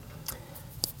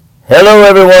Hello,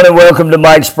 everyone, and welcome to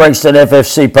Mike Springston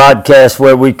FFC Podcast,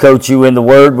 where we coach you in the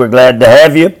Word. We're glad to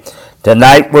have you.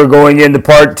 Tonight, we're going into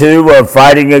part 2 of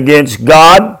Fighting Against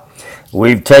God.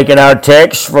 We've taken our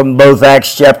text from both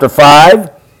Acts chapter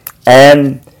 5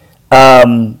 and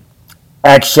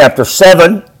Acts chapter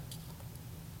 7.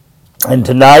 And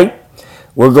tonight,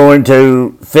 we're going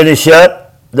to finish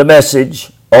up the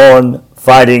message on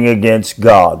fighting against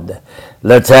God.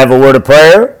 Let's have a word of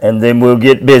prayer, and then we'll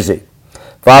get busy.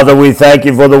 Father, we thank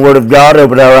you for the Word of God.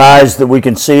 Open our eyes that we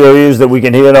can see, our ears that we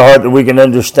can hear, and our heart that we can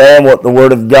understand what the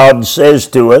Word of God says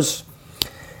to us.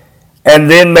 And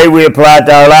then may we apply it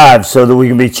to our lives so that we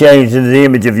can be changed into the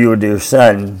image of your dear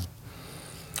Son.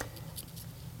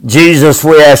 Jesus,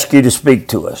 we ask you to speak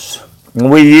to us.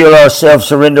 And we yield ourselves,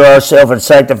 surrender ourselves, and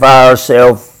sanctify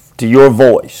ourselves to your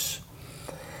voice.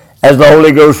 As the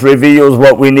Holy Ghost reveals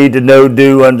what we need to know,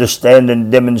 do, understand,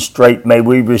 and demonstrate, may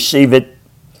we receive it.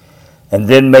 And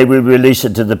then may we release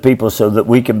it to the people so that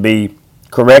we can be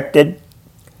corrected,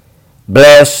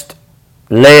 blessed,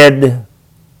 led,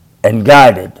 and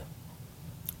guided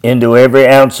into every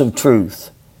ounce of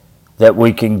truth that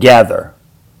we can gather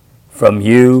from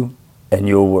you and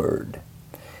your word.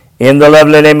 In the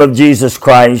lovely name of Jesus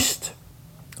Christ,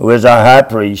 who is our high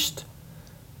priest,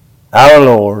 our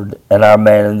Lord, and our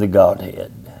man in the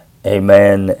Godhead.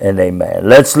 Amen and amen.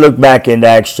 Let's look back into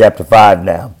Acts chapter 5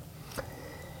 now.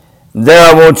 There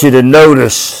I want you to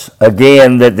notice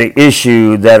again that the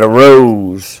issue that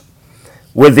arose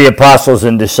with the apostles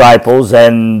and disciples,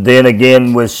 and then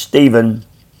again with Stephen,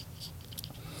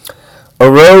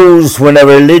 arose when a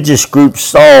religious group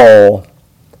saw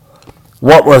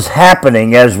what was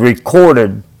happening as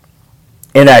recorded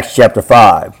in Acts chapter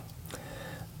 5.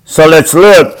 So let's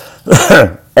look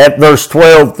at verse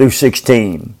 12 through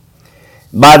 16.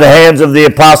 By the hands of the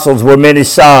apostles were many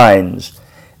signs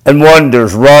and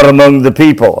wonders wrought among the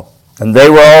people, and they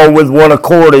were all with one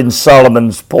accord in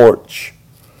Solomon's porch.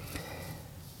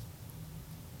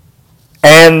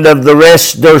 And of the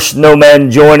rest durst no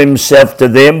man join himself to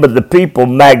them, but the people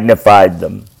magnified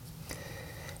them.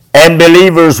 And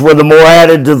believers were the more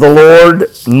added to the Lord,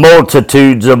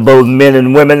 multitudes of both men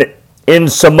and women,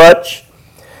 insomuch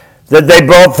that they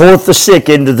brought forth the sick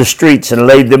into the streets and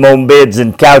laid them on beds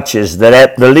and couches, that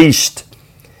at the least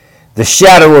the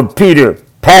shadow of Peter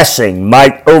passing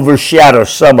might overshadow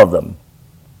some of them.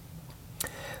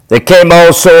 There came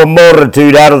also a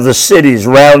multitude out of the cities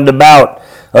round about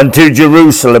unto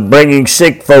Jerusalem, bringing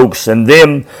sick folks and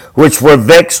them which were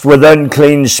vexed with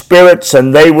unclean spirits,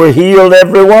 and they were healed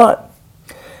every one.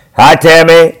 Hi,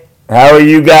 Tammy. How are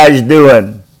you guys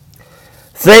doing?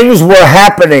 Things were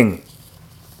happening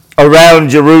around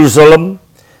Jerusalem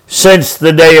since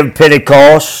the day of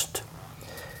Pentecost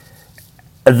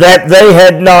that they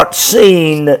had not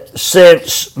seen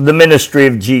since the ministry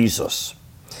of Jesus.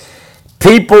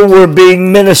 People were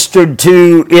being ministered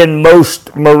to in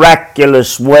most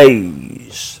miraculous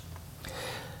ways.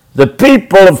 The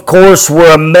people, of course,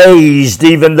 were amazed,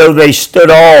 even though they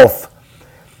stood off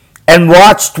and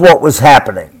watched what was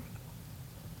happening.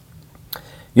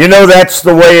 You know, that's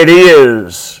the way it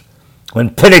is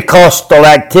when Pentecostal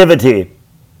activity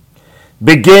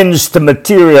begins to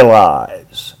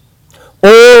materialize,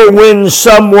 or when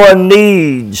someone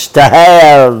needs to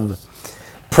have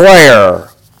prayer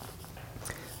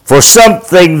for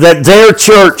something that their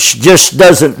church just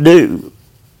doesn't do.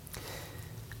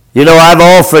 You know, I've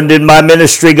often in my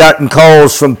ministry gotten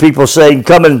calls from people saying,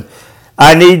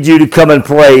 I need you to come and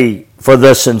pray for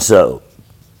this and so.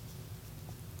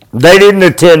 They didn't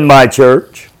attend my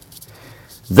church.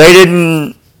 They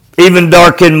didn't even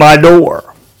darken my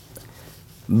door.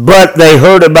 But they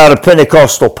heard about a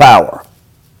Pentecostal power.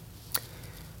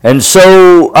 And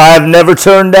so I've never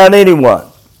turned down anyone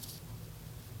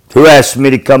who asked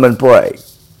me to come and pray.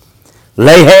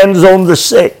 Lay hands on the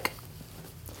sick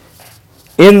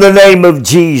in the name of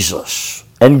Jesus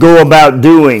and go about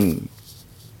doing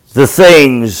the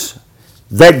things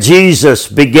that Jesus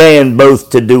began both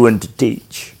to do and to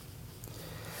teach.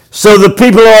 So the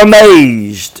people are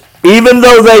amazed, even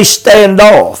though they stand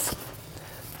off.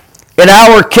 In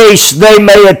our case, they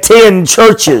may attend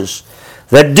churches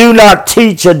that do not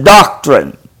teach a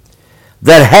doctrine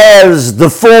that has the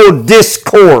full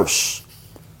discourse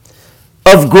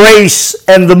of grace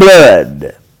and the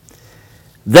blood.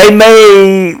 They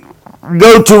may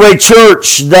go to a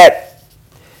church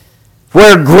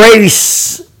where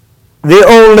grace, the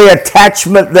only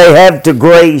attachment they have to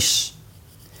grace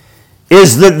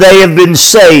is that they have been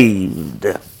saved,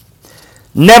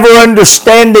 never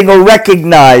understanding or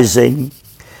recognizing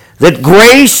that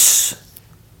grace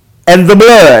and the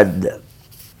blood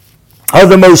are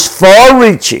the most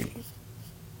far-reaching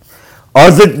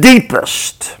are the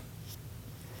deepest,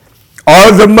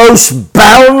 are the most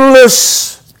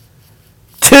boundless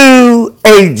two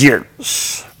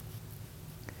agents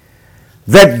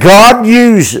that God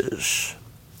uses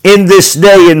in this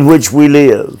day in which we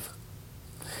live.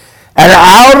 And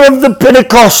out of the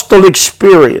Pentecostal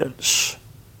experience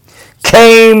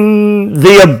came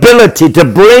the ability to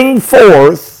bring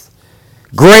forth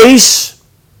grace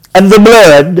and the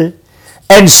blood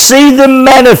and see them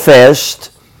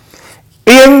manifest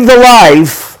in the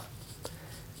life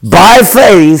by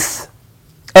faith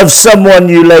of someone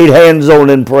you laid hands on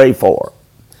and pray for.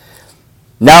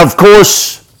 Now, of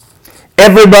course,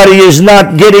 everybody is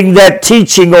not getting that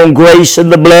teaching on grace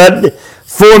and the blood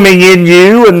forming in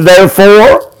you, and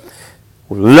therefore,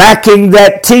 lacking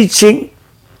that teaching,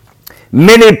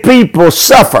 many people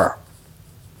suffer.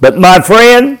 But my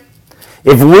friend,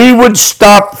 if we would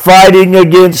stop fighting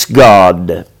against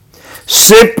God,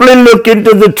 simply look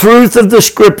into the truth of the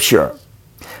Scripture,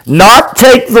 not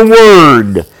take the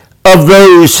word of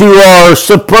those who are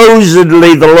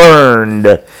supposedly the learned.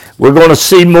 We're going to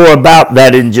see more about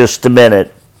that in just a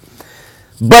minute.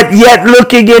 But yet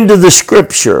looking into the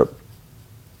Scripture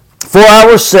for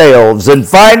ourselves and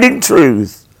finding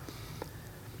truth,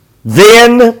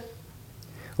 then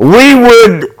we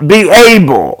would be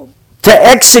able to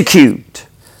execute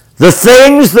the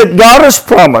things that God has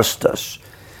promised us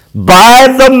by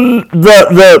the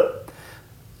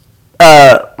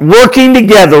working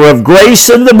together of grace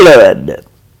and the blood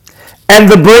and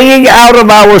the bringing out of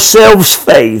ourselves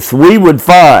faith. We would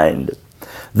find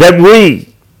that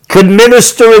we could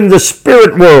minister in the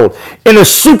spirit world in a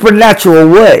supernatural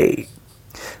way.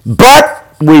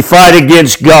 But we fight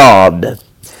against God.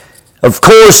 Of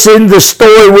course, in the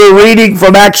story we're reading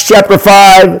from Acts chapter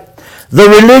 5, the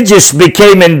religious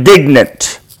became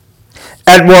indignant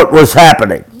at what was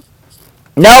happening.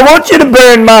 Now, I want you to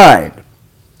bear in mind,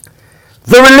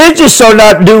 the religious are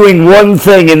not doing one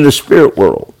thing in the spirit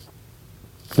world,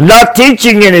 not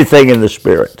teaching anything in the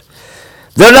spirit.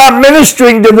 They're not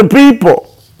ministering to the people.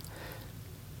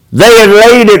 They had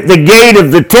laid at the gate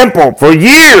of the temple for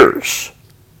years,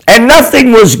 and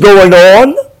nothing was going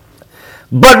on.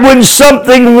 But when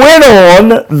something went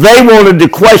on, they wanted to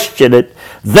question it.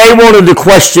 They wanted to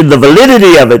question the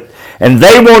validity of it, and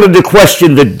they wanted to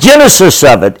question the genesis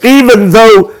of it, even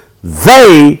though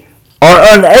they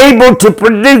are unable to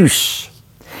produce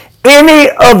any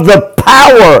of the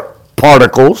power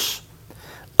particles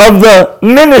of the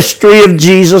ministry of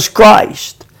Jesus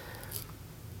Christ.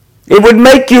 It would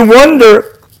make you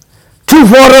wonder, to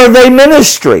what are they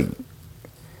ministering?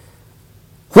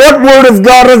 What Word of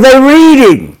God are they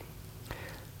reading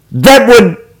that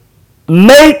would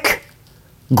make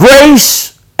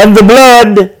grace and the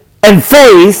blood and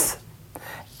faith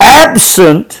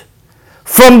absent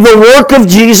from the work of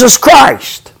Jesus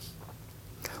Christ?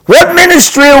 What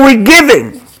ministry are we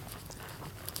giving?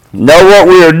 No, what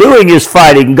we are doing is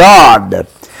fighting God.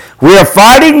 We are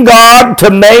fighting God to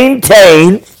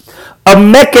maintain a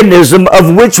mechanism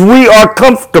of which we are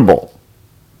comfortable.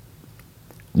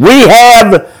 We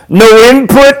have no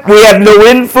input, we have no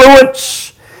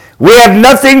influence, we have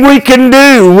nothing we can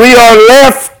do. We are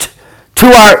left to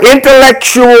our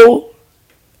intellectual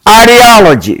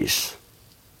ideologies.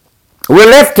 We're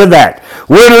left to that.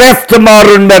 We're left to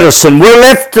modern medicine. We're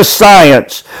left to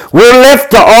science. We're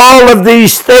left to all of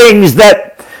these things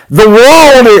that the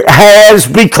world has,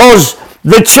 because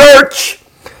the church,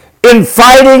 in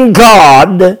fighting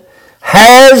God,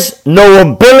 has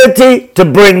no ability to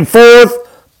bring forth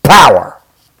power.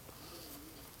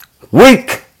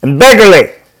 Weak and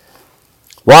beggarly.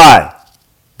 Why?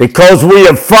 Because we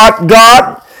have fought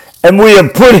God and we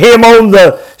have put Him on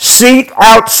the seat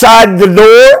outside the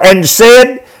door and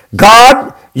said,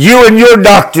 God, you and your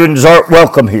doctrines aren't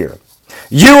welcome here.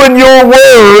 You and your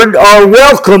word are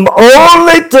welcome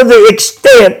only to the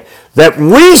extent that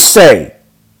we say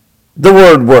the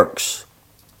word works.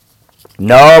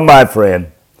 No, my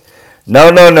friend.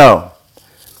 No.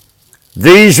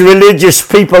 These religious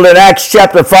people in Acts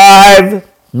chapter 5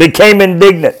 became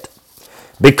indignant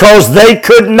because they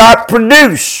could not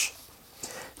produce.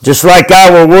 Just like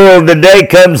our world today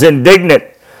comes indignant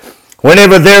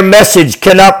whenever their message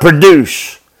cannot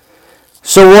produce.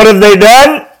 So what have they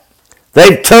done?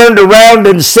 They've turned around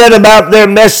and said about their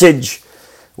message,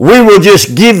 we will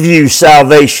just give you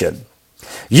salvation.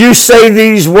 You say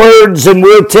these words and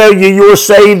we'll tell you you're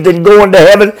saved and going to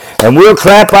heaven, and we'll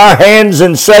clap our hands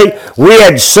and say, we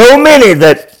had so many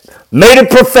that made a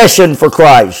profession for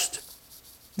Christ.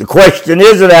 The question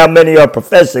isn't how many are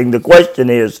professing. The question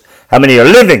is how many are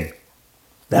living.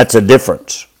 That's a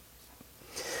difference.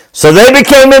 So they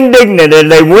became indignant,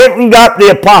 and they went and got the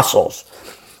apostles.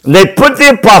 And they put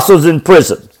the apostles in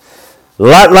prison,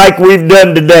 like we've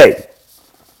done today.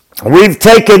 We've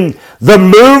taken the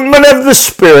movement of the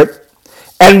Spirit,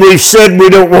 and we've said we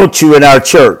don't want you in our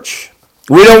church.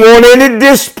 We don't want any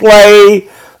display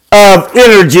of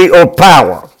energy or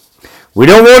power. We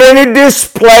don't want any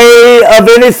display of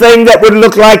anything that would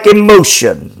look like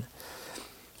emotion.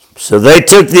 So they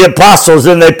took the apostles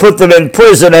and they put them in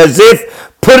prison, as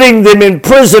if putting them in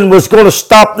prison was going to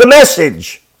stop the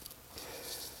message.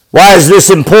 Why is this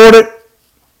important?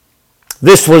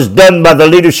 This was done by the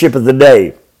leadership of the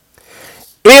day.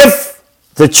 If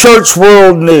the church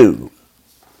world knew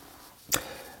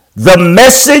the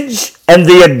message and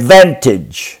the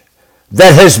advantage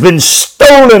that has been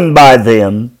stolen by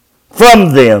them,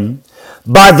 from them,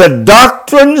 by the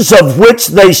doctrines of which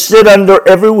they sit under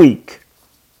every week,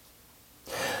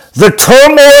 the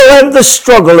turmoil and the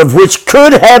struggle of which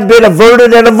could have been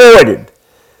averted and avoided,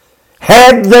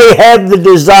 had they had the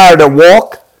desire to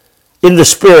walk in the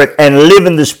Spirit and live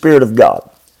in the Spirit of God.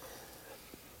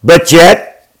 But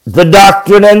yet, the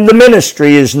doctrine and the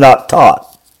ministry is not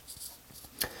taught.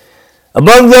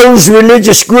 Among those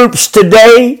religious groups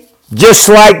today, just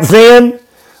like then,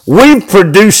 we've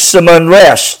produced some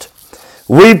unrest.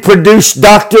 We've produced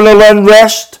doctrinal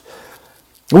unrest.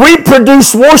 We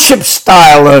produce worship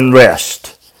style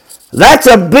unrest. That's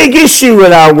a big issue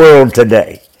in our world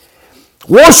today.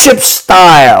 Worship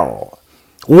style.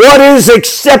 What is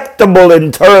acceptable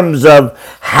in terms of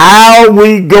how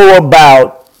we go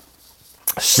about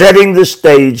setting the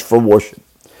stage for worship.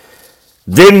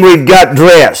 Then we've got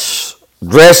dress.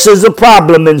 Dress is a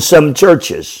problem in some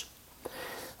churches.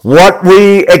 What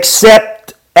we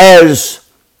accept as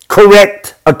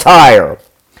correct attire.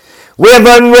 We have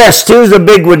unrest. Here's a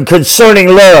big one concerning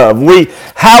love.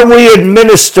 How we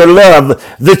administer love.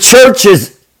 The church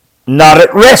is not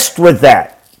at rest with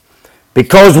that,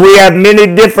 because we have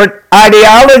many different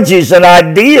ideologies and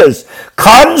ideas,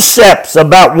 concepts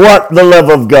about what the love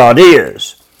of God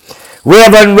is. We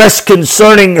have unrest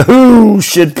concerning who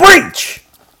should preach.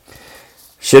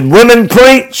 Should women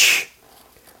preach?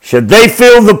 Should they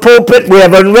fill the pulpit? We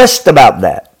have unrest about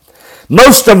that.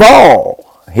 Most of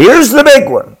all, here's the big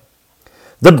one.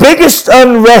 The biggest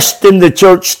unrest in the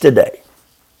church today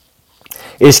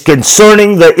is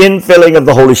concerning the infilling of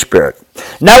the Holy Spirit.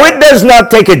 Now, it does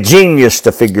not take a genius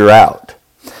to figure out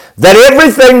that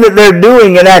everything that they're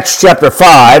doing in Acts chapter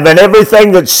 5 and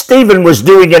everything that Stephen was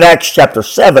doing in Acts chapter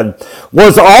 7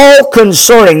 was all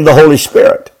concerning the Holy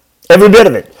Spirit. Every bit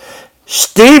of it.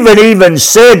 Stephen even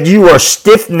said, you are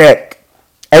stiff-necked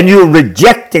and you're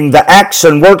rejecting the acts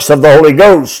and works of the Holy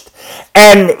Ghost,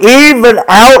 and even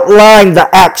outlined the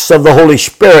acts of the Holy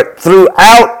Spirit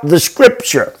throughout the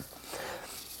Scripture.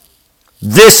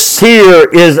 This here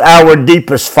is our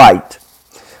deepest fight.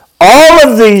 All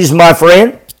of these, my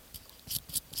friend,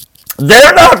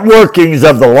 they're not workings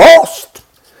of the lost.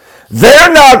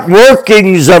 They're not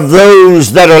workings of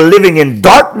those that are living in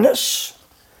darkness.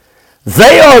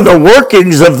 They are the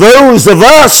workings of those of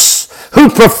us who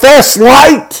profess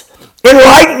light,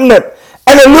 enlightenment,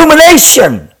 and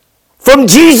illumination from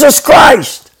Jesus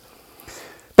Christ.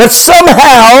 But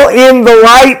somehow in the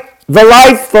life,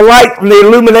 and the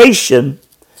illumination,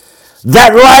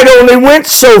 that light only went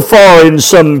so far in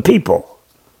some people.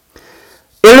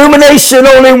 Illumination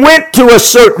only went to a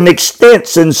certain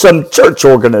extent in some church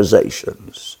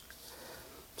organizations.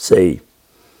 See?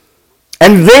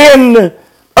 And then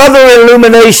other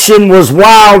illumination was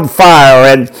wildfire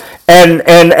and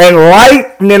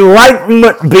light and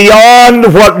enlightenment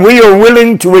beyond what we are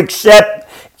willing to accept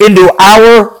into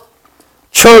our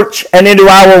church and into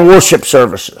our worship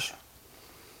services.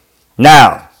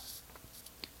 Now,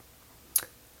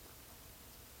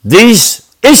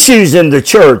 these issues in the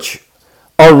church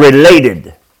are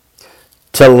related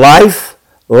to life,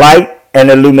 light,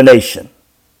 and illumination.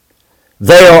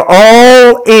 They are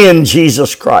all in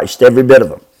Jesus Christ, every bit of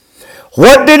them.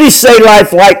 What did he say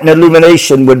life, light, and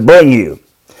illumination would bring you?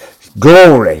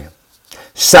 Glory,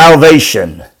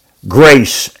 salvation,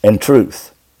 grace, and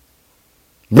truth.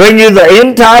 Bring you the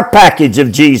entire package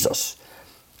of Jesus.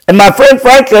 And my friend,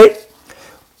 frankly,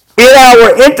 in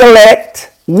our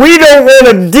intellect, we don't want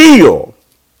to deal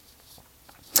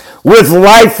with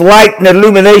life, light, and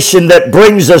illumination that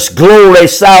brings us glory,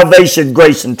 salvation,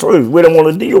 grace, and truth. We don't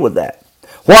want to deal with that.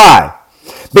 Why?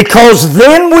 Because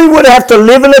then we would have to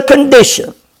live in a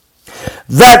condition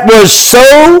that was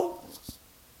so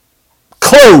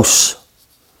close,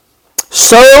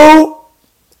 so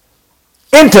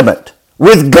intimate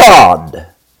with God,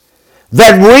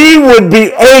 that we would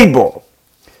be able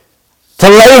to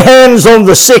lay hands on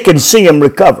the sick and see them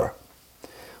recover.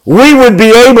 We would be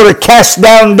able to cast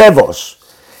down devils,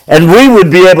 and we would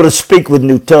be able to speak with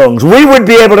new tongues. We would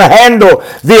be able to handle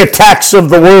the attacks of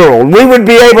the world. We would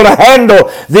be able to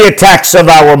handle the attacks of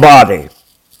our body.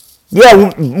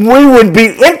 Yeah, we would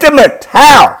be intimate.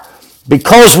 How?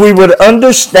 Because we would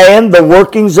understand the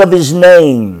workings of His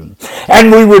name,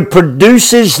 and we would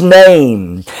produce His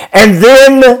name. And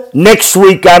then next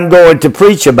week I'm going to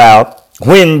preach about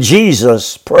when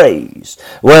Jesus prays.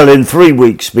 Well, in 3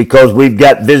 weeks, because we've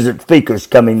got visit speakers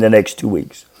coming the next 2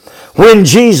 weeks. When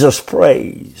Jesus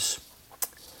prays.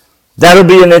 That'll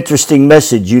be an interesting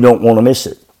message. You don't want to miss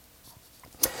it.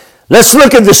 Let's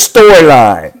look at the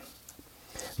storyline.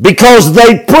 Because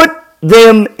they put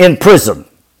them in prison.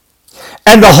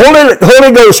 And the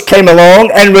Holy Ghost came along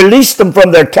and released them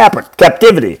from their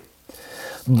captivity.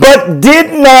 But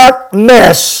did not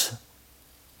mess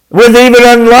with even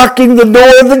unlocking the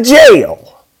door of the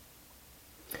jail.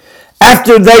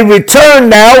 After they returned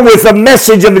now with a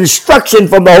message of instruction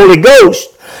from the Holy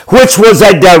Ghost, which was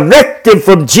a directive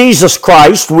from Jesus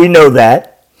Christ, we know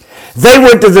that, they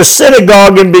went to the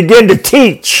synagogue and began to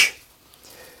teach.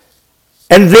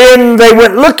 And then they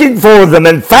went looking for them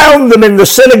and found them in the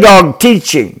synagogue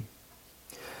teaching.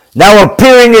 Now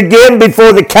appearing again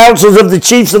before the councils of the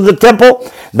chiefs of the temple,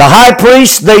 the high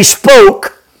priests, they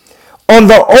spoke on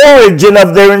the origin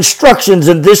of their instructions,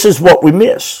 and this is what we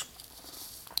miss.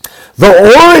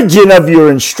 The origin of your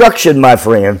instruction, my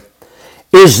friend,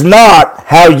 is not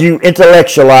how you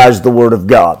intellectualize the Word of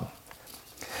God.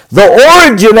 The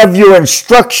origin of your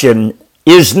instruction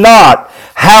is not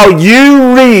how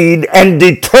you read and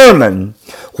determine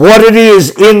what it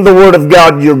is in the Word of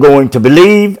God you're going to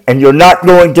believe and you're not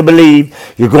going to believe.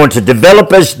 You're going to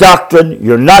develop as doctrine.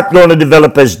 You're not going to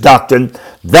develop as doctrine.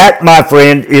 That, my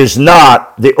friend, is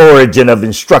not the origin of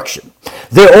instruction.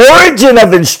 The origin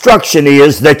of instruction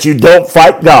is that you don't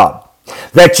fight God,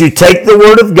 that you take the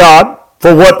Word of God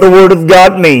for what the Word of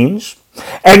God means,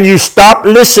 and you stop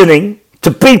listening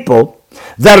to people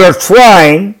that are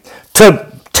trying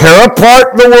to tear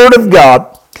apart the Word of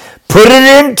God, put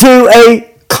it into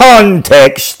a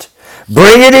context,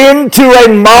 bring it into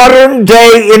a modern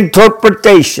day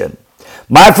interpretation.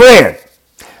 My friend,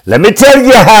 let me tell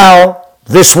you how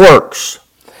this works.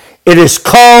 It is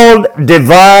called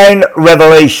divine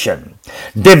revelation,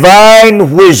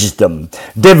 divine wisdom,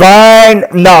 divine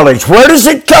knowledge. Where does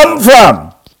it come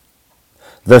from?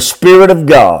 The Spirit of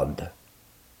God.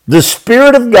 The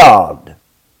Spirit of God.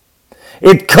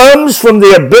 It comes from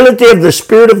the ability of the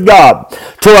Spirit of God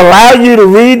to allow you to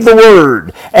read the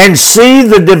Word and see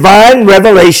the divine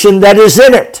revelation that is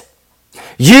in it.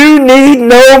 You need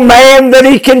no man that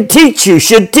he can teach you,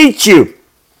 should teach you.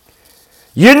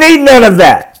 You need none of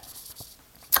that.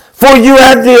 For you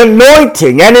have the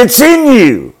anointing and it's in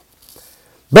you.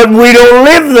 But we don't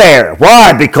live there.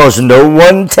 Why? Because no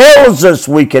one tells us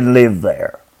we can live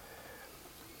there.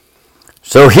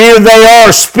 So here they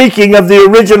are speaking of the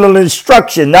original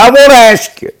instruction. Now I want to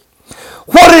ask you,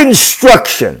 what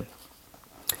instruction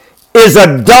is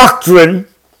a doctrine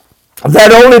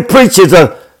that only preaches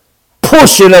a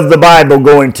portion of the Bible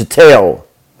going to tell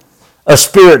a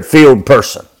Spirit-filled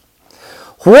person?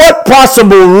 What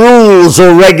possible rules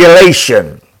or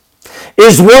regulation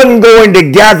is one going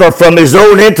to gather from his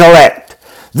own intellect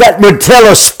that would tell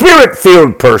a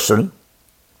Spirit-filled person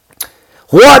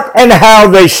what and how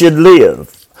they should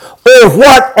live, or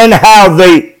what and how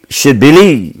they should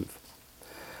believe?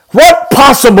 What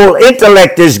possible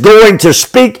intellect is going to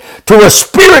speak to a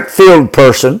Spirit-filled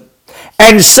person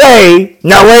and say,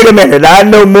 now wait a minute, I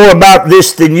know more about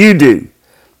this than you do?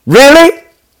 Really?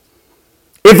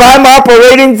 If I'm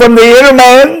operating from the inner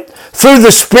man through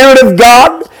the Spirit of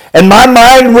God, and my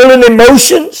mind, will, and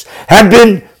emotions have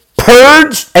been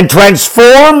purged and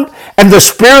transformed, and the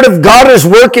Spirit of God is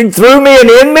working through me and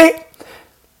in me?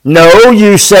 No,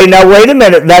 you say, now wait a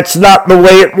minute, that's not the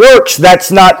way it works. That's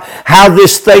not how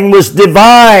this thing was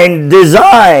designed.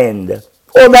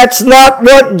 Well, that's not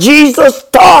what Jesus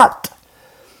taught.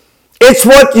 It's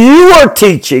what you are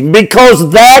teaching, because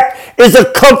that is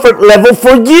a comfort level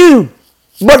for you.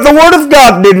 But the Word of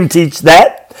God didn't teach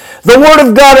that. The Word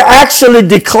of God actually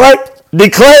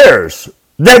declares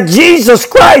that Jesus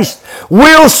Christ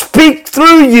will speak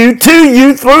through you, to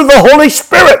you, through the Holy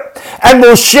Spirit, and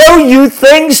will show you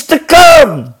things to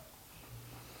come.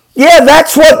 Yeah,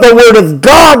 that's what the Word of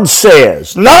God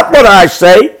says, not what I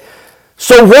say.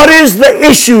 So what is the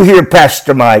issue here,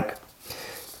 Pastor Mike?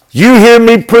 You hear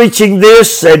me preaching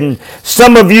this, and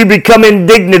some of you become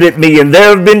indignant at me, and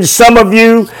there have been some of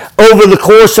you over the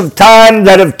course of time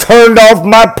that have turned off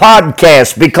my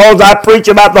podcast because I preach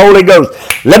about the Holy Ghost.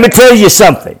 Let me tell you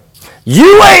something.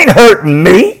 You ain't hurting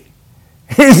me.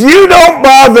 You don't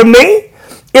bother me.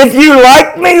 If you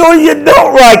like me or you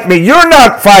don't like me, you're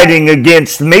not fighting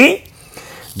against me.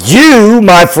 You,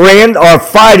 my friend, are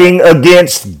fighting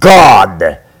against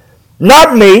God,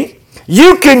 not me.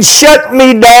 You can shut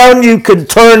me down. You can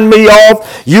turn me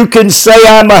off. You can say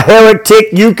I'm a heretic.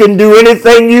 You can do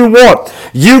anything you want.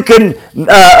 You can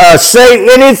say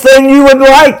anything you would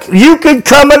like. You can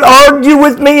come and argue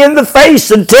with me in the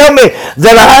face and tell me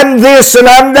that I'm this and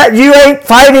I'm that. You ain't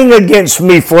fighting against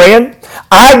me, friend.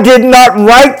 I did not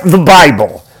write the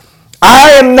Bible.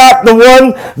 I am not the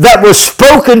one that was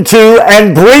spoken to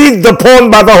and breathed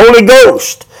upon by the Holy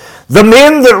Ghost. The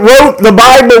men that wrote the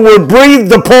Bible were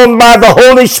breathed upon by the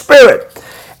Holy Spirit.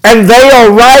 And they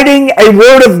are writing a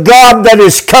word of God that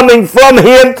is coming from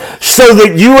Him so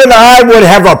that you and I would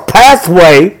have a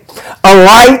pathway, a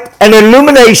light, an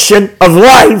illumination of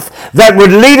life that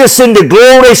would lead us into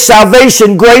glory,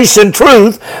 salvation, grace, and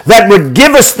truth, that would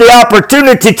give us the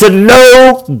opportunity to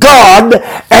know God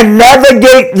and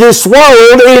navigate this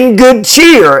world in good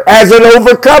cheer as an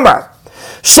overcomer.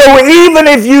 So even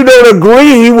if you don't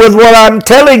agree with what I'm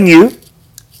telling you,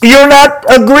 you're not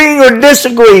agreeing or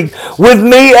disagreeing with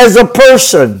me as a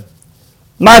person.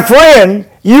 My friend,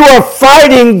 you are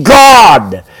fighting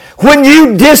God. When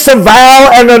you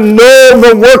disavow and annul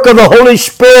the work of the Holy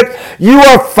Spirit, you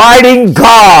are fighting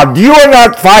God. You are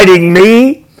not fighting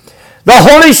me. The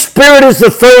Holy Spirit is the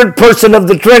third person of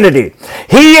the Trinity.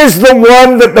 He is the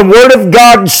one that the Word of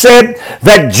God said,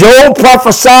 that Joel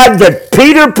prophesied, that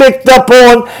Peter picked up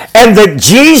on, and that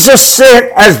Jesus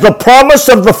sent as the promise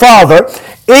of the Father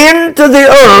into the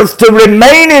earth to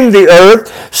remain in the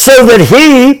earth so that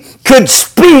He could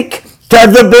speak to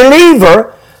the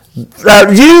believer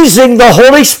using the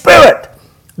Holy Spirit.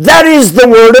 That is the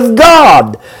Word of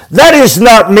God. That is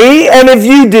not me. And if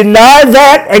you deny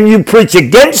that and you preach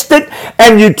against it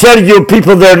and you tell your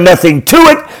people there's nothing to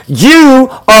it, you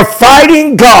are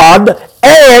fighting God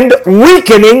and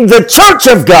weakening the church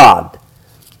of God.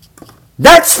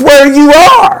 That's where you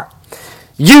are.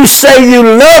 You say you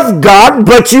love God,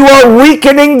 but you are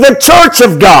weakening the church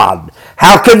of God.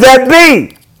 How could that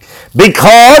be?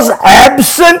 Because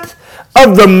absent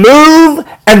of the move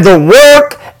and the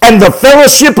work and the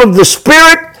fellowship of the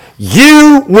Spirit,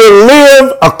 you will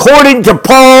live, according to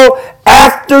Paul,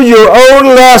 after your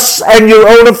own lusts and your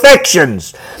own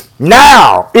affections.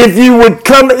 Now, if you would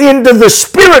come into the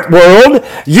Spirit world,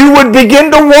 you would begin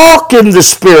to walk in the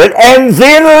Spirit and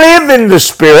then live in the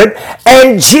Spirit,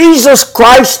 and Jesus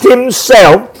Christ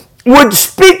Himself would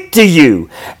speak to you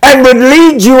and would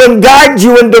lead you and guide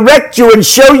you and direct you and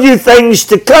show you things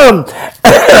to come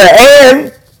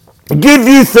and give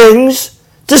you things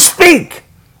to speak.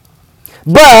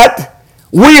 But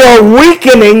we are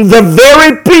weakening the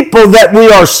very people that we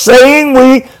are saying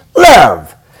we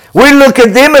love. We look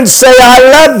at them and say,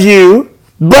 I love you,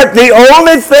 but the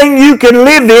only thing you can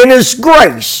live in is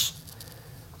grace.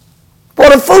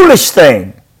 What a foolish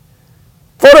thing.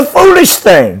 What a foolish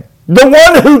thing. The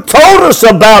one who told us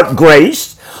about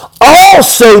grace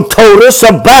also told us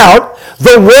about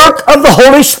the work of the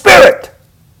Holy Spirit.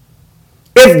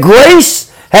 If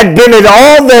grace had been at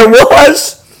all there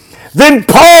was, then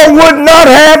Paul would not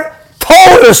have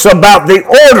told us about the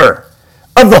order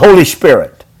of the Holy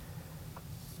Spirit.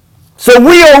 So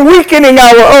we are weakening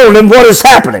our own, and what is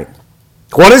happening?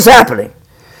 What is happening?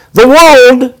 The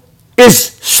world is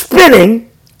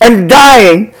spinning and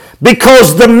dying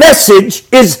because the message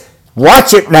is,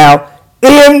 watch it now,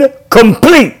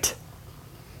 incomplete.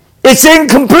 It's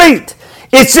incomplete.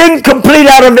 It's incomplete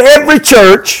out of every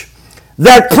church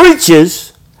that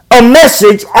preaches a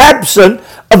message absent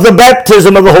of the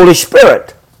baptism of the Holy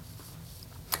Spirit.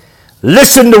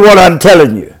 Listen to what I'm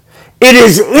telling you. It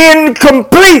is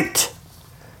incomplete.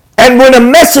 And when a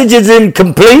message is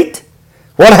incomplete,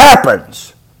 what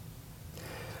happens?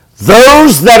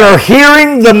 Those that are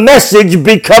hearing the message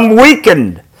become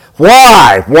weakened.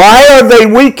 Why? Why are they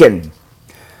weakened?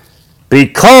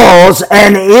 Because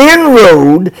an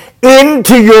inroad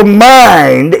into your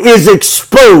mind is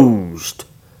exposed.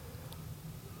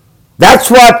 That's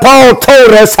why Paul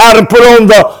told us how to put on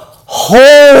the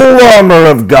whole armor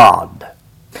of God.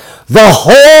 The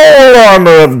whole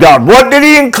armor of God. What did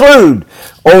he include?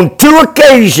 On 2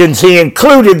 occasions he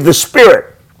included the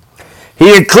Spirit.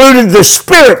 He included the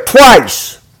Spirit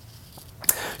twice.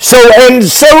 So in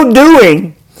so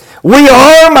doing, we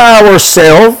arm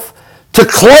ourselves to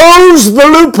close the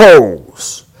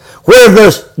loopholes. where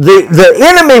the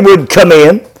enemy would come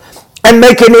in and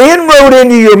make an inroad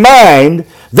into your mind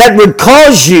that would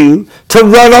cause you to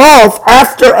run off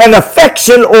after an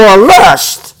affection or a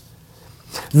lust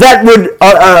that would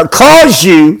cause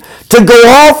you to go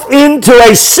off into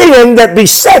a sin that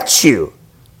besets you.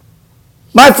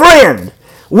 My friend,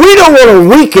 we don't want to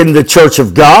weaken the church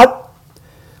of God.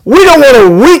 We don't want to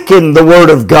weaken the Word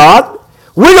of God.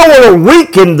 We don't want to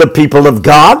weaken the people of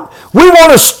God. We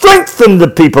want to strengthen the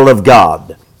people of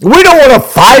God. We don't want to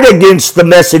fight against the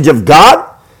message of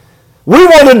God. We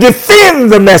want to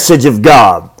defend the message of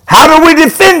God. How do we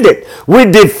defend it? We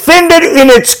defend it in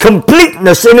its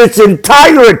completeness, in its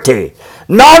entirety,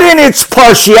 not in its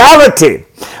partiality,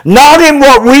 not in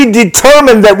what we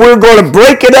determine that we're going to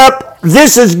break it up.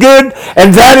 This is good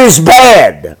and that is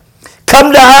bad.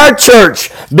 Come to our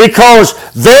church because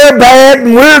they're bad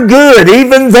and we're good,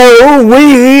 even though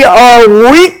we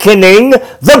are weakening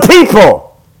the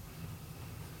people.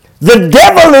 The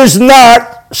devil is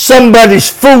not somebody's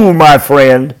fool, my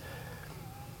friend.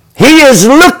 He is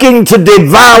looking to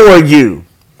devour you.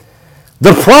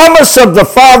 The promise of the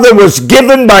Father was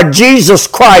given by Jesus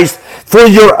Christ for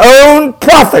your own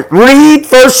profit. Read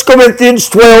 1 Corinthians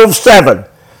 12:7.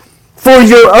 For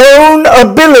your own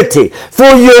ability,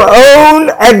 for your own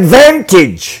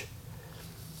advantage.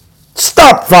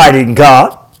 Stop fighting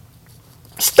God.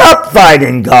 Stop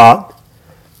fighting God.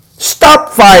 Stop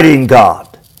fighting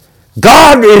God.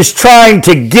 God is trying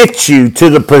to get you to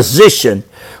the position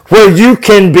where you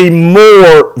can be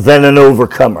more than an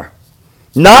overcomer.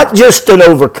 Not just an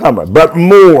overcomer, but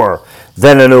more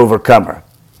than an overcomer.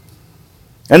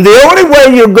 And the only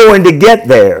way you're going to get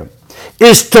there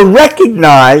is to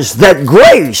recognize that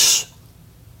grace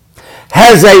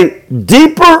has a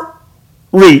deeper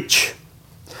reach,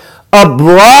 a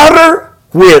broader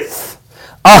width,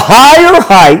 a higher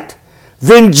height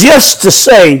than just to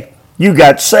say you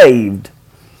got saved.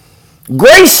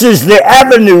 Grace is the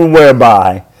avenue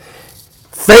whereby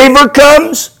favor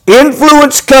comes,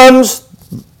 influence comes,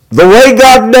 the way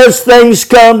God does things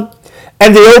come,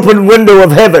 and the open window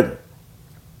of heaven.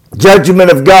 Judgment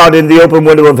of God in the open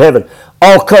window of heaven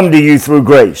all come to you through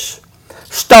grace.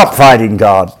 Stop fighting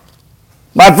God.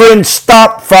 My friends,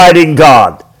 stop fighting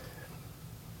God.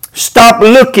 Stop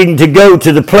looking to go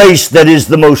to the place that is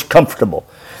the most comfortable.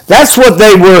 That's what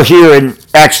they were here in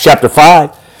Acts chapter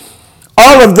 5.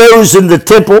 All of those in the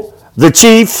temple, the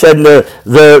chiefs and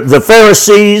the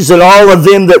Pharisees and all of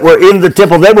them that were in the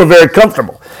temple, they were very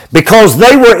comfortable because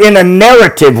they were in a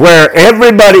narrative where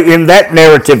everybody in that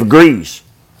narrative agrees.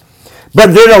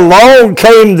 But then along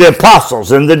came the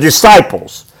apostles and the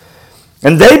disciples.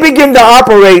 And they began to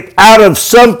operate out of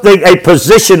something, a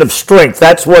position of strength.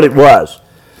 That's what it was.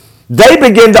 They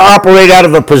began to operate out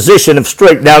of a position of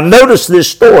strength. Now notice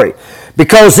this story.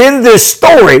 Because in this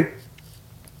story,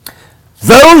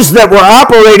 those that were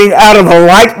operating out of a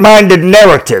like-minded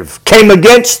narrative came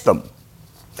against them.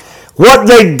 What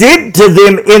they did to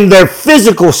them in their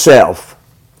physical self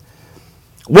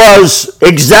was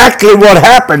exactly what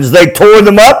happens. They tore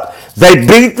them up, they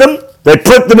beat them, they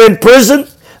put them in prison,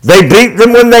 they beat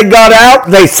them when they got out,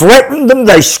 they threatened them,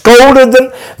 they scolded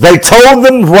them, they told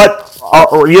them what,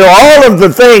 all of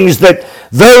the things that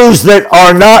those that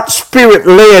are not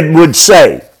spirit-led would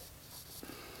say.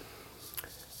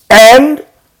 And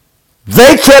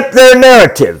they kept their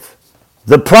narrative.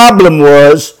 The problem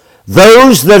was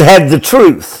those that had the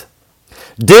truth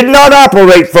did not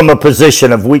operate from a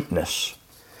position of weakness.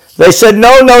 They said,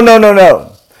 no.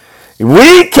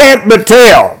 We can't but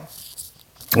tell.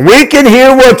 We can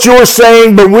hear what you're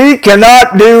saying, but we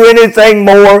cannot do anything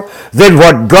more than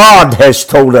what God has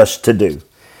told us to do.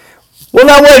 Well,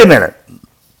 now wait a minute.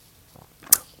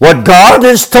 What God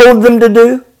has told them to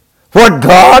do? What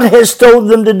God has told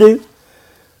them to do?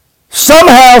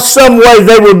 Somehow, some way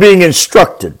they were being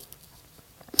instructed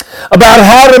about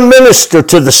how to minister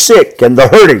to the sick and the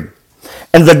hurting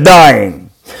and the dying.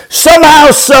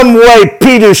 Somehow, some way,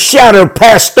 Peter's shadow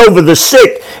passed over the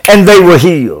sick and they were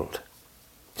healed.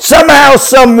 Somehow,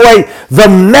 some way, the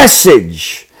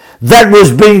message that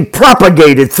was being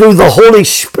propagated through the Holy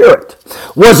Spirit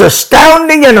was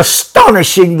astounding and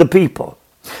astonishing the people.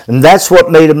 And that's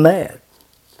what made them mad.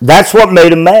 That's what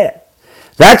made them mad.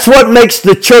 That's what makes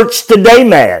the church today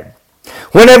mad.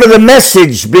 Whenever the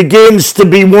message begins to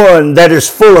be one that is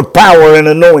full of power and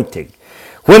anointing,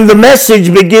 when the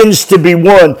message begins to be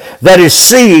one that is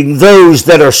seeing those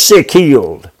that are sick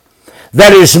healed,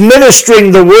 that is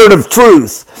ministering the word of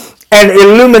truth and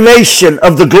illumination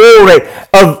of the glory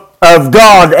of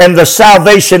God and the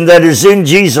salvation that is in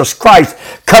Jesus Christ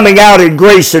coming out in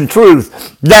grace and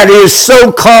truth, that is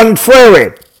so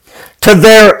contrary to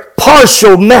their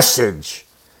partial message.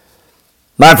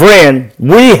 My friend,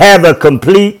 we have a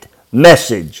complete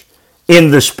message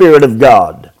in the Spirit of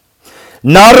God.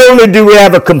 Not only do we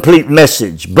have a complete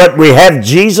message, but we have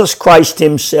Jesus Christ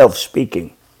himself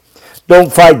speaking.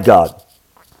 Don't fight God.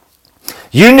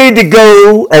 You need to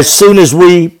go as soon as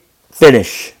we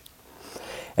finish.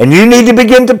 And you need to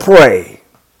begin to pray.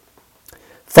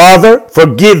 Father,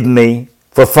 forgive me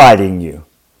for fighting you.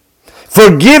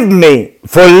 Forgive me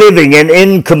for living an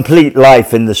incomplete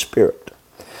life in the Spirit.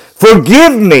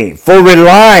 Forgive me for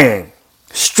relying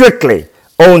strictly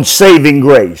on saving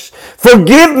grace.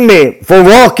 Forgive me for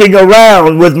walking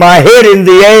around with my head in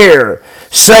the air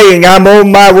saying I'm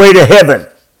on my way to heaven.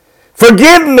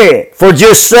 Forgive me for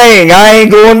just saying I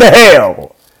ain't going to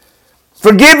hell.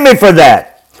 Forgive me for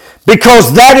that,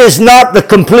 because that is not the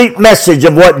complete message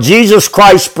of what Jesus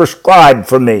Christ prescribed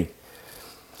for me.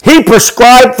 He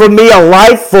prescribed for me a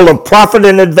life full of profit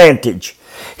and advantage.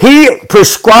 He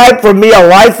prescribed for me a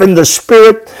life in the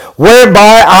Spirit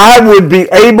whereby I would be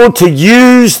able to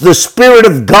use the Spirit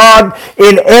of God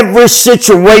in every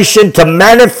situation to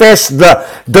manifest the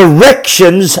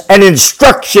directions and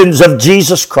instructions of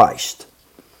Jesus Christ.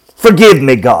 Forgive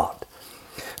me, God.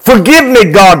 Forgive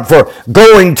me, God, for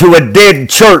going to a dead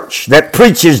church that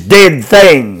preaches dead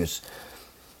things.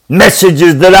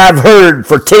 Messages that I've heard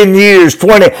for 10 years,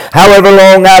 20, however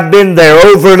long I've been there,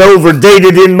 over and over,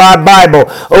 dated in my Bible,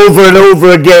 over and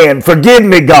over again. Forgive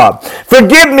me, God.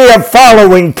 Forgive me of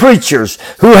following preachers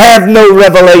who have no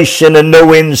revelation and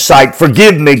no insight.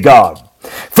 Forgive me, God.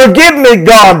 Forgive me,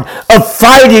 God, of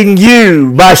fighting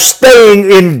you by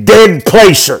staying in dead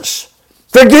places.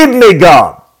 Forgive me,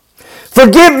 God.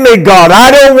 Forgive me, God.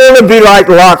 I don't want to be like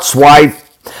Lot's wife.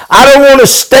 I don't want to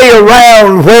stay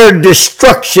around where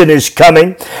destruction is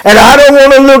coming. And I don't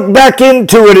want to look back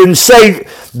into it and say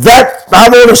that I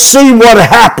want to see what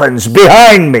happens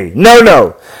behind me.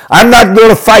 No. I'm not going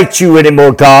to fight you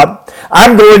anymore, God.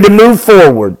 I'm going to move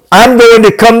forward. I'm going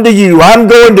to come to you. I'm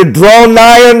going to draw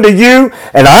nigh unto you.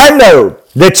 And I know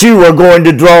that you are going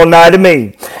to draw nigh to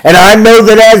me. And I know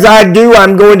that as I do,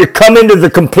 I'm going to come into the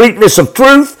completeness of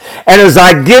truth. And as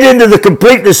I get into the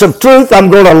completeness of truth, I'm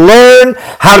going to learn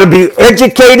how to be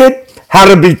educated,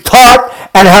 how to be taught,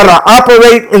 and how to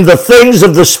operate in the things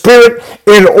of the Spirit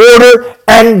in order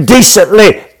and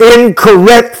decently, in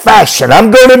correct fashion.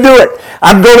 I'm going to do it.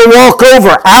 I'm going to walk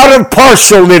over out of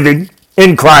partial living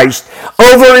in Christ,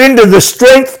 over into the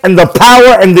strength and the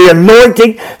power and the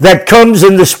anointing that comes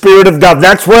in the Spirit of God.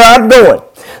 That's where I'm going.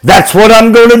 That's what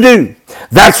I'm going to do.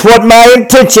 That's what my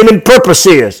intention and purpose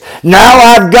is. Now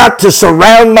I've got to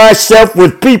surround myself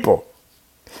with people.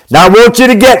 Now I want you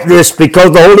to get this,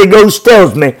 because the Holy Ghost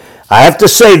tells me I have to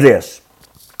say this.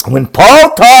 When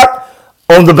Paul taught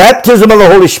on the baptism of the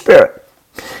Holy Spirit,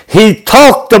 he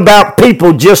talked about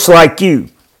people just like you.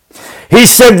 He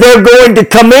said they're going to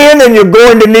come in and you're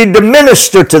going to need to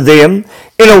minister to them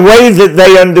in a way that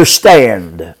they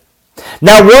understand.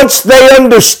 Now, once they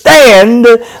understand,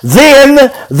 then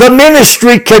the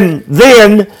ministry can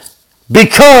then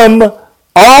become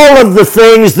all of the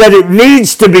things that it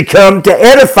needs to become to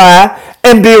edify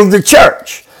and build the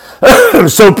church.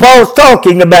 So Paul's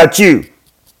talking about you.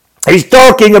 He's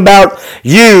talking about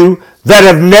you that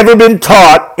have never been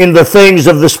taught in the things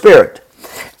of the Spirit.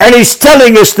 And he's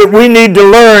telling us that we need to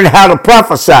learn how to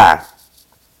prophesy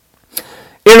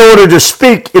in order to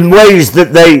speak in ways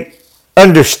that they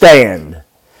understand.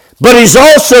 But he's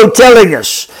also telling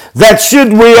us that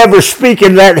should we ever speak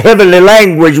in that heavenly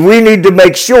language, we need to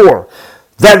make sure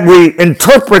that we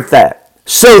interpret that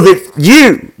so that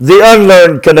you, the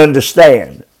unlearned, can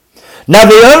understand. Now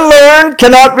the unlearned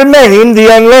cannot remain the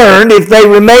unlearned. If they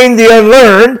remain the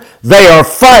unlearned, they are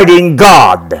fighting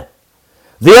God.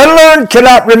 The unlearned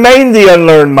cannot remain the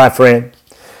unlearned, my friend,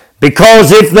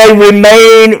 because if they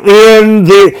remain in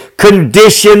the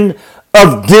condition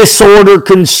of disorder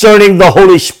concerning the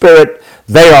Holy Spirit,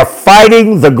 they are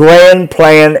fighting the grand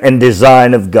plan and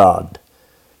design of God.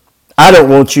 I don't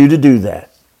want you to do that.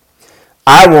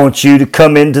 I want you to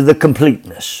come into the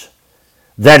completeness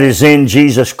that is in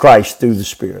Jesus Christ through the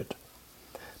Spirit.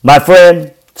 My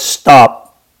friend,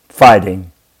 stop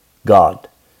fighting God.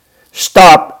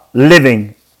 Stop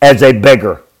living as a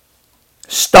beggar.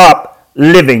 Stop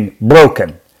living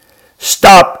broken.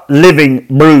 Stop living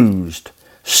bruised.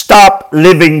 Stop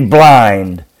living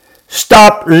blind.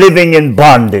 Stop living in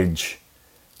bondage.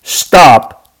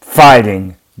 Stop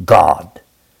fighting God.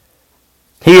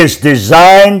 He has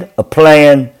designed a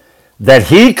plan that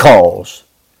he calls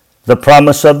the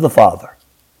promise of the Father,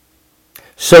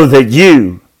 so that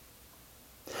you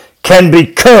can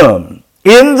become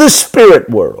in the spirit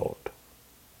world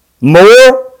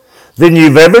more than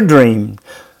you've ever dreamed,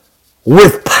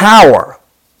 with power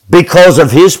because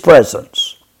of His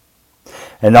presence.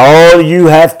 And all you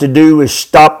have to do is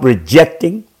stop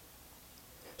rejecting,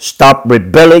 stop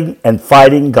rebelling and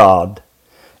fighting God,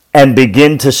 and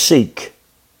begin to seek.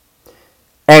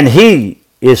 And He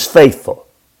is faithful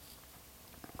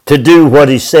to do what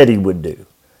He said He would do.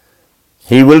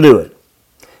 He will do it.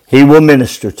 He will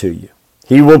minister to you.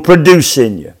 He will produce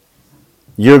in you.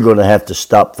 You're going to have to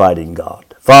stop fighting God.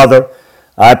 Father,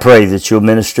 I pray that you'll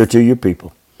minister to your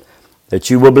people, that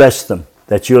you will bless them,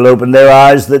 that you'll open their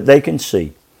eyes that they can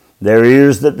see, their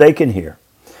ears that they can hear,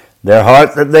 their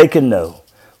heart that they can know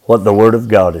what the Word of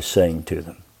God is saying to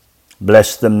them.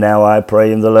 Bless them now, I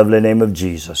pray, in the lovely name of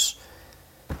Jesus.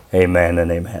 Amen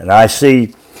and amen. I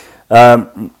see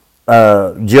Joey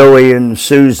and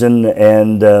Susan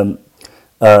and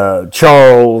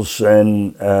Charles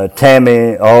and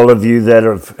Tammy, all of you that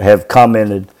have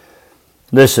commented.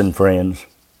 Listen, friends,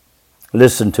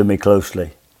 listen to me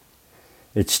closely.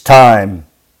 It's time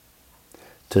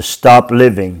to stop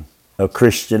living a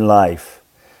Christian life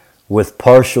with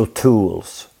partial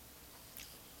tools.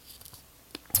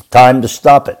 Time to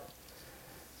stop it.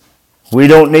 We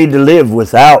don't need to live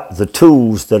without the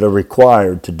tools that are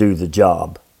required to do the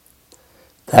job.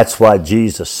 That's why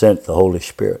Jesus sent the Holy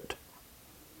Spirit.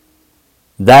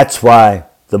 That's why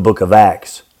the book of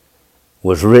Acts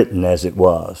was written as it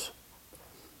was.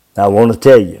 I want to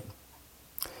tell you,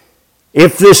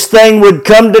 if this thing would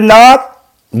come to naught,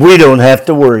 we don't have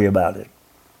to worry about it.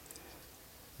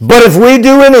 But if we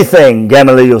do anything,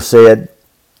 Gamaliel said,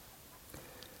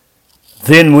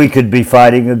 then we could be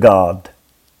fighting a God.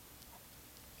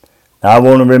 Now, I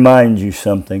want to remind you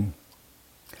something.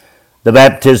 The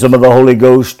baptism of the Holy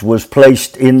Ghost was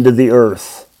placed into the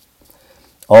earth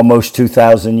almost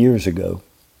 2,000 years ago.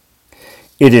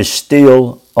 It is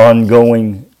still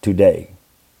ongoing today.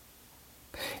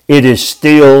 It is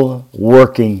still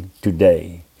working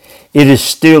today. It is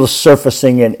still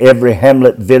surfacing in every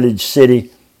hamlet, village,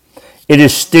 city. It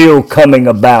is still coming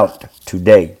about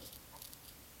today.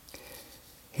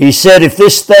 He said if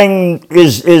this thing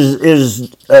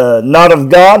is not of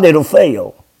God, it'll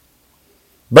fail.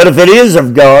 But if it is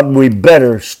of God, we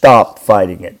better stop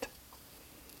fighting it.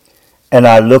 And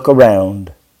I look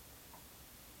around,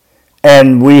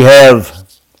 and we have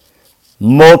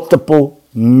multiple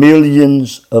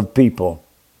millions of people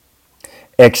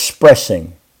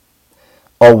expressing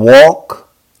a walk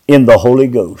in the Holy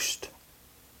Ghost.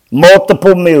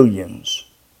 Multiple millions.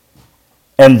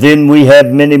 And then we have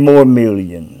many more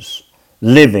millions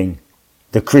living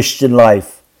the Christian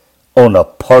life on a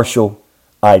partial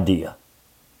idea.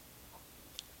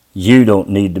 You don't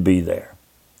need to be there.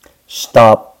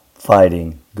 Stop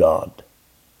fighting God.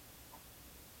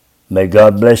 May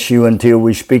God bless you until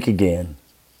we speak again.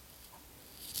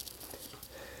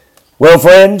 Well,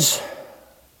 friends,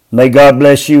 may God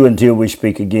bless you until we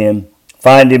speak again.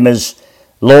 Find Him as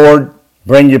Lord.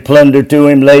 Bring your plunder to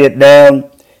Him. Lay it down.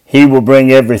 He will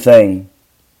bring everything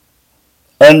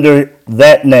under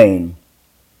that name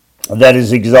that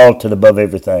is exalted above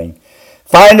everything.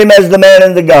 Find Him as the man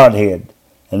in the Godhead,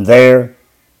 and there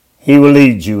He will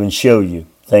lead you and show you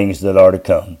things that are to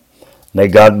come. May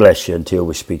God bless you until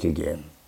we speak again.